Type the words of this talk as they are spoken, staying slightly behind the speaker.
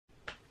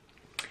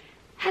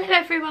Hello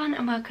everyone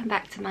and welcome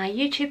back to my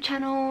YouTube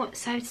channel.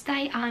 So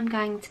today I'm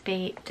going to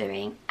be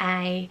doing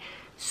a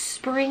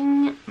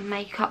spring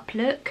makeup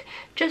look,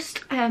 just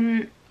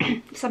something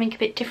a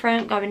bit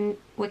different.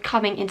 We're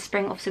coming in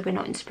spring, obviously we're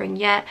not in spring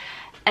yet.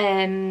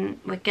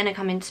 We're gonna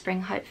come in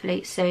spring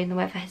hopefully soon. The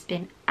weather has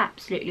been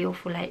absolutely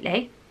awful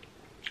lately,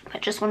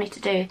 but just wanted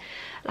to do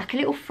like a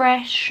little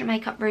fresh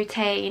makeup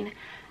routine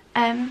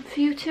for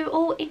you to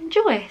all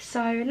enjoy.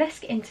 So let's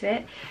get into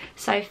it.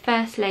 So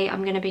firstly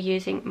I'm going to be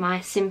using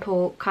my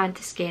Simple Kind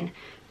to Skin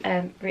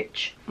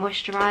Rich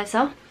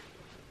Moisturiser,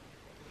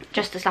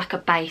 just as like a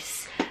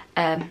base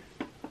on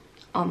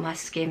my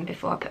skin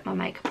before I put my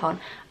makeup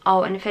on.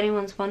 Oh, and if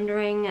anyone's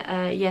wondering,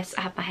 yes,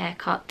 I had my hair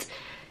cut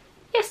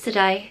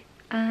yesterday,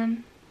 but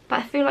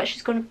I feel like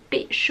she's gone a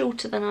bit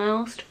shorter than I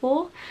asked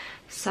for,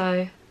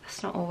 so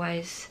that's not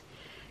always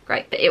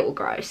great, but it will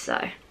grow.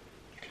 So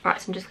right,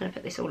 so I'm just going to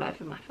put this all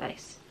over my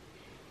face.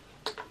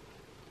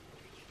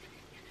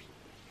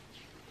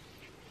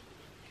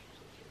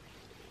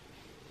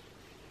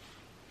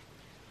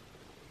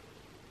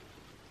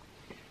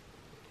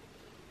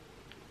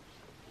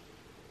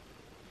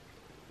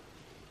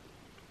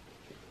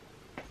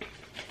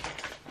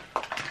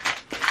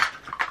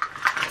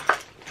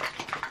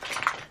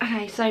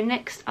 Okay, so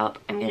next up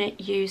I'm going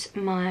to use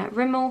my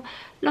Rimmel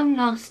Long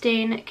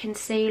Lasting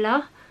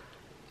Concealer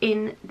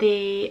in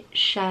the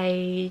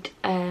shade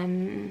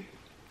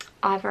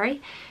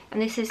Ivory,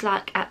 and this is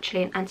like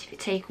actually an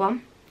anti-fatigue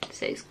one,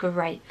 so it's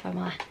great for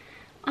my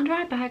under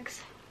eye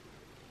bags.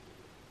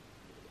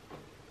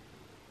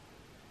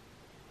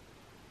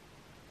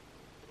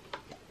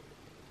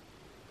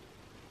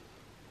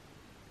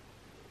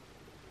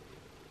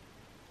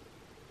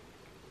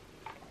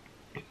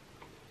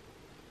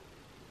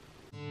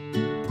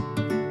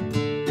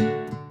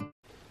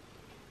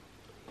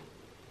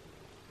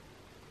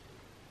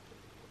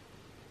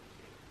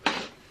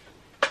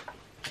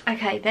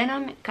 Okay, then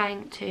I'm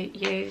going to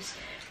use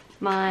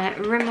my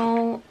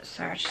Rimmel,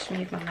 sorry I just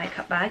moved my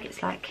makeup bag,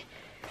 it's like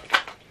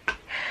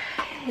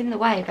in the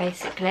way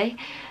basically.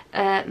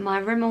 My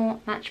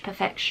Rimmel Match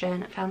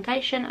Perfection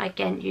foundation, I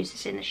again use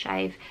this in the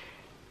shade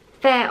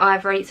Fair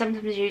Ivory.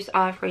 Sometimes I use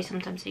Ivory,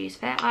 sometimes I use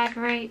Fair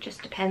Ivory, it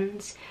just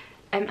depends.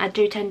 I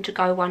do tend to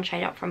go one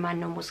shade up from my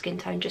normal skin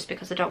tone just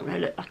because I don't want to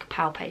look like a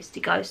pale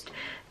pasty ghost,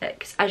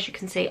 because as you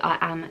can see I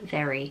am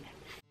very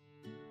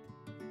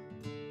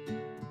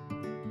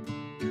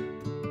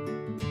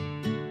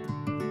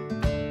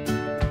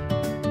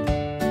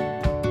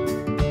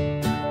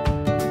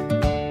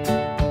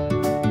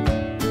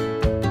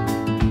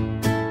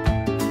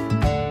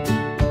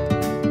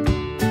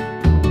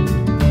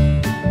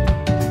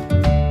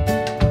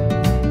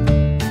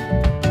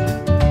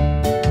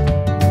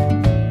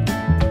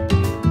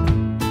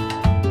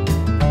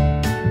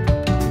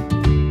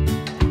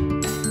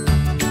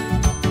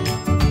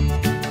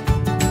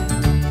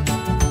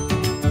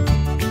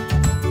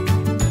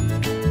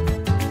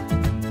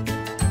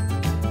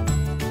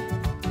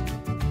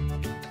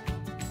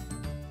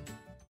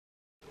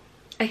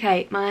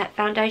Okay, my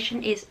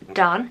foundation is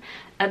done.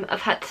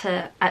 I've had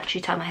to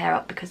actually tie my hair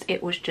up because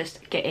it was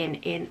just getting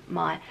in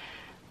my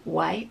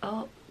way.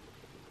 Oh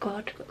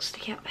god, got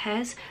sticky up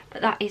hairs.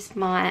 But that is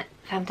my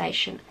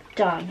foundation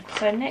done.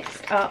 So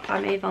next up I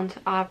move on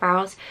to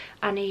eyebrows,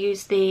 and I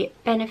use the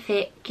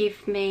Benefit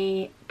Give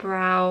Me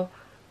brow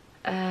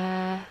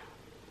gel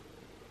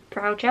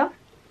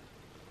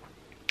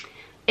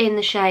in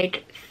the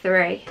shade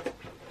 3,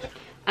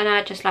 and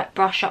I just like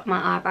brush up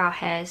my eyebrow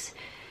hairs,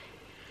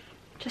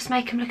 just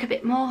make them look a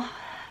bit more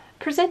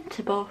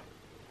presentable.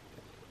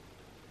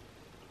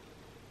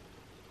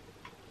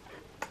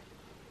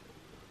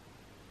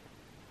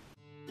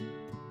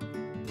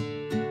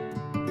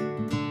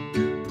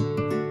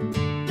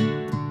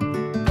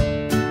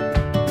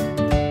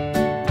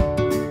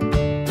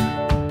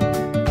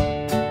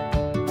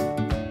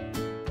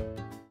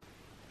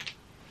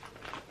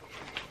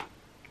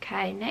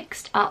 Okay,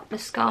 next up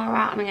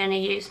mascara. I'm going to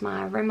use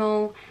my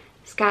Rimmel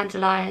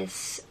Scandal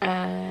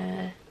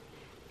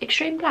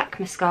Extreme Black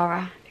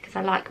mascara because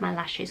I like my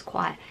lashes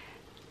quite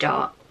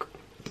dark.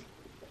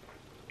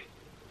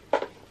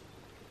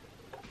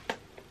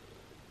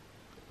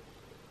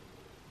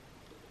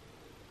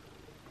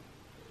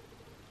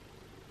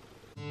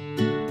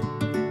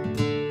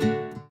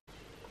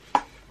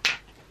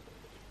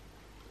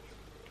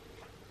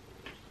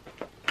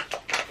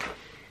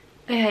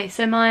 Okay,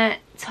 so my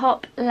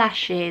top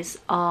lashes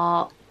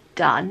are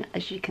done,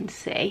 as you can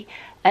see.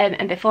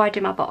 And before I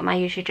do my bottom I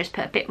usually just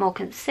put a bit more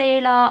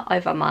concealer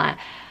over my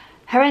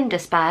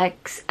horrendous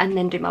bags and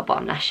then do my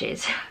bottom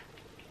lashes.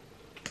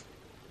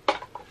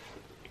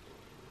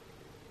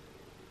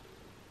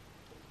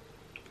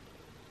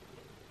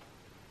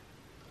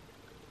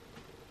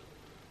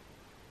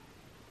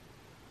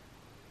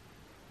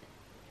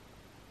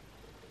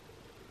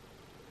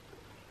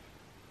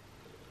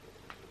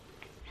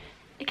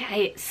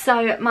 Okay,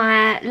 so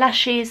my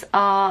lashes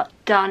are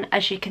done,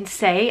 as you can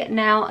see.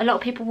 Now, a lot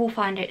of people will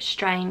find it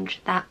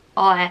strange that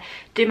I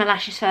do my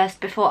lashes first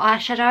before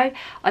eyeshadow.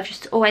 I've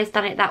just always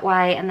done it that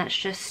way, and that's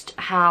just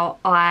how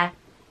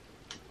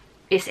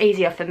it's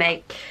easier for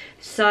me.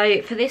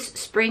 So for this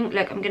spring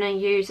look, I'm going to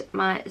use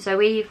my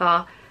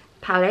Zoeva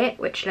palette,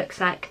 which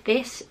looks like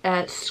this,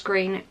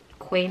 Screen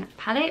Queen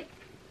palette.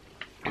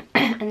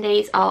 And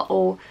these are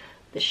all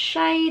the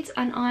shades,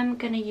 and I'm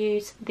going to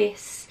use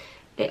this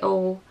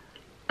little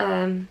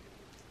tan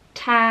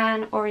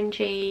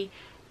orangey,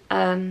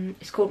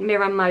 it's called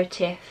Mirror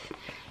Motif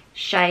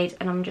shade,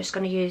 and I'm just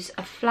going to use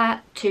a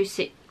flat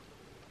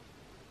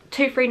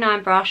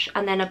 239 brush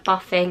and then a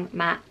buffing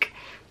MAC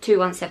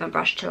 217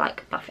 brush to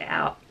like buff it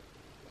out.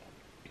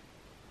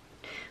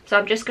 So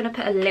I'm just going to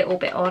put a little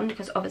bit on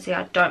because obviously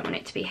I don't want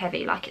it to be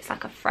heavy, like it's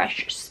like a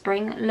fresh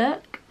spring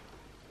look.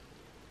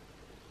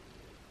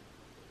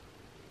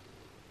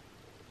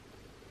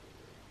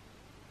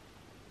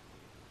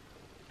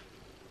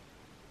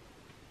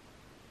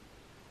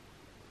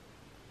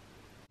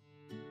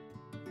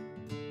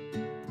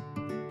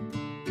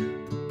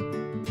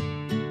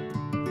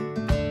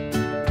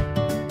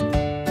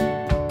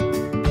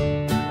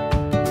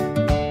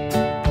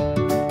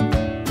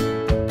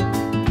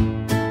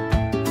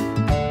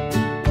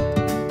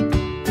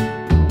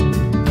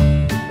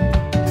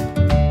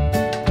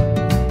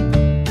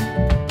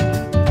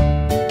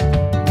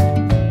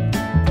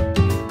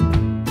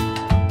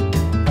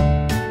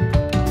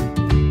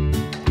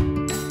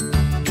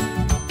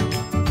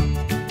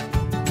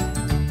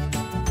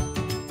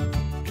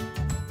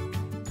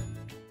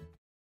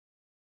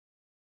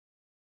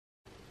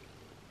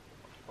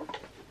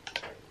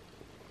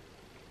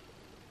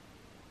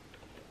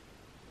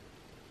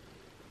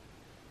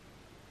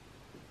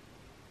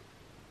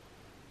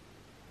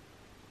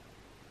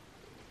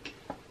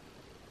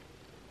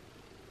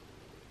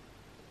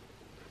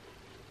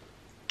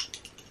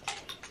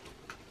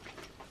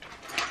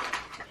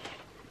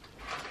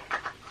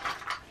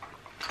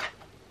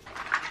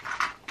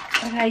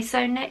 Okay,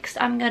 so next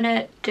I'm going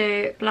to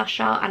do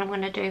blusher, and I'm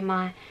going to do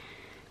my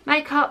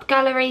Makeup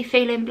Gallery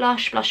Feeling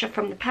blusher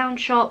from the Pound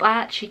shop. I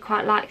actually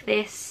quite like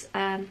this.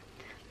 I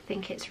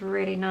think it's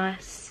really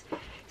nice.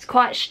 It's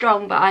quite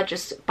strong, but I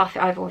just buff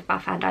it over with my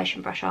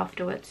foundation brush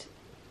afterwards.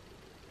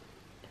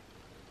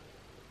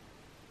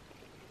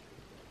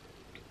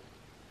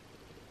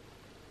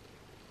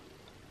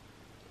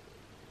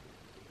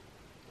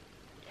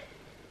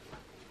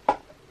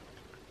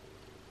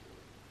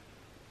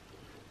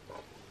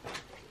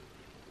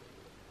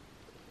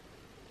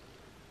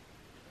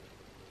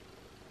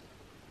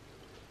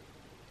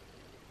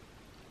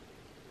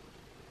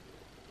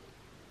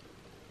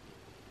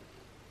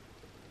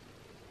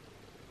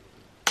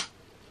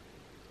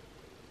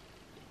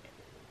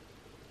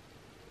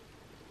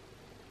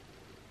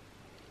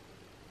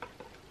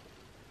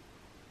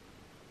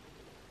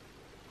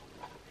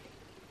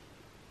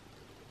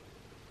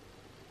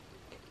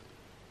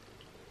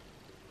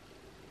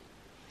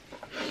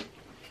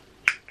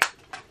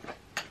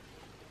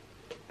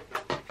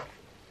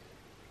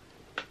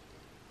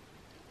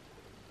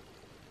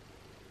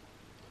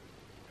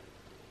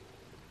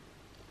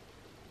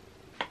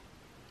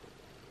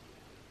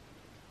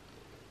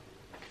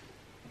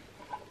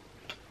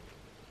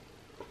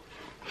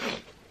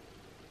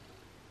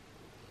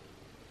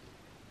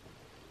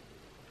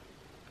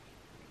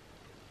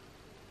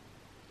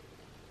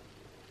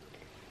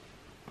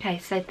 Okay,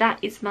 so that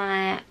is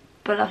my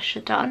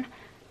blusher done.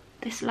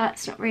 This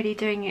light's not really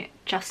doing it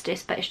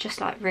justice, but it's just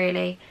like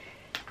really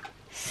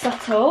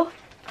subtle.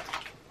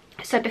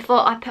 So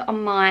before I put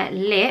on my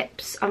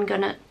lips, I'm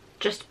gonna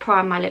just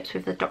prime my lips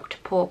with the Dr.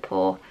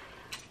 Pawpaw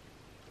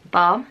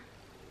balm.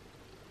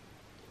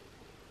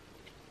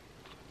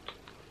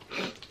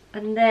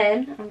 And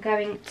then I'm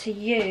going to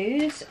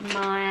use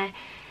my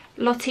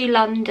Lottie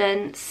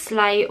London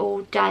Slay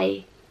All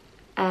Day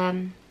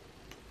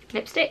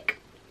lipstick,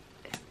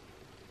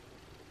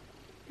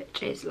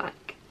 which is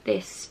like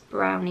this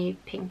browny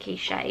pinky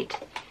shade.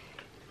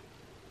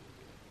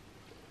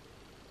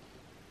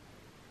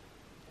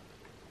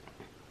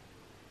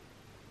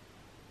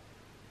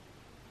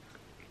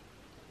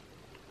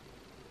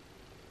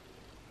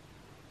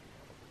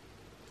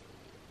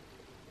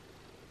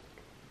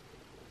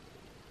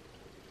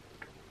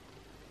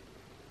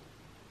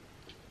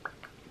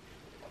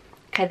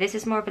 Okay, this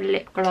is more of a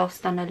lip gloss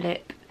than a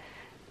lip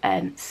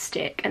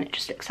stick, and it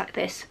just looks like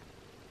this.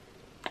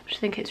 I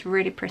just think it's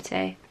really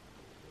pretty.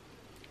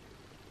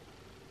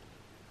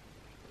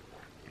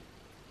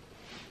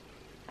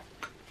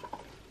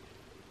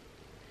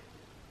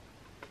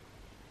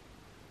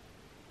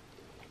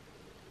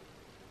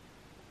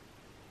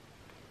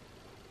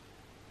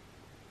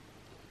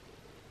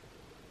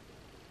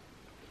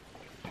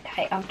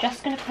 Okay, I'm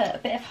just going to put a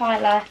bit of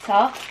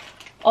highlighter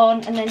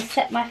on and then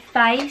set my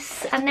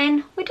face, and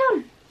then we're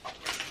done.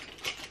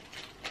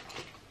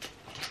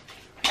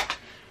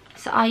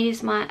 So I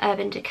use my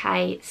Urban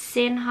Decay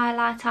Sin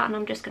highlighter, and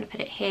I'm just going to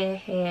put it here,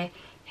 here,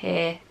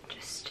 here,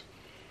 just.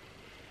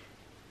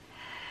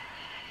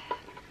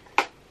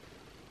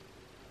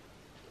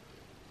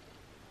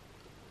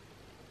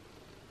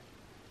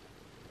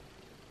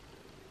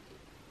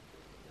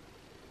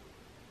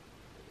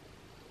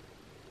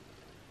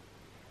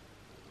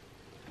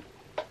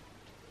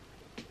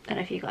 don't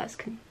know if you guys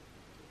can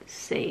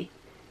see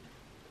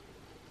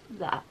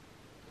that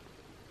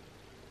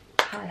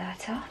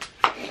highlighter.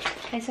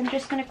 Okay, so I'm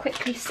just going to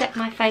quickly set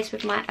my face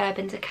with my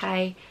Urban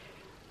Decay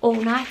All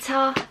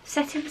Nighter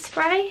setting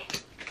spray.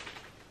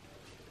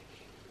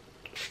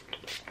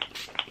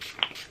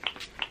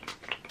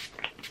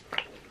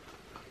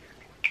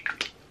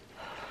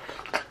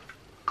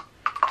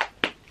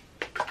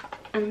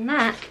 And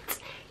that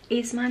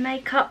is my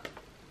makeup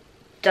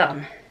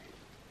done.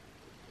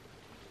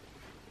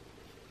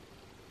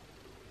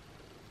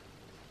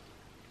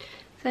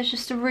 So it's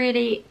just a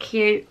really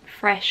cute,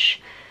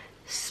 fresh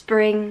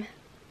spring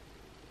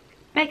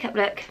makeup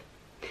look.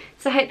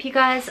 So I hope you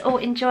guys all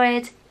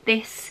enjoyed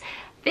this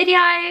video.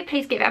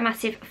 Please give it a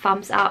massive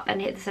thumbs up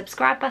and hit the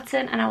subscribe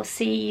button, and I'll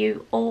see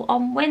you all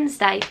on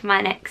Wednesday for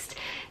my next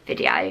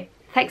video.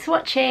 Thanks for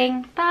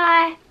watching.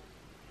 Bye.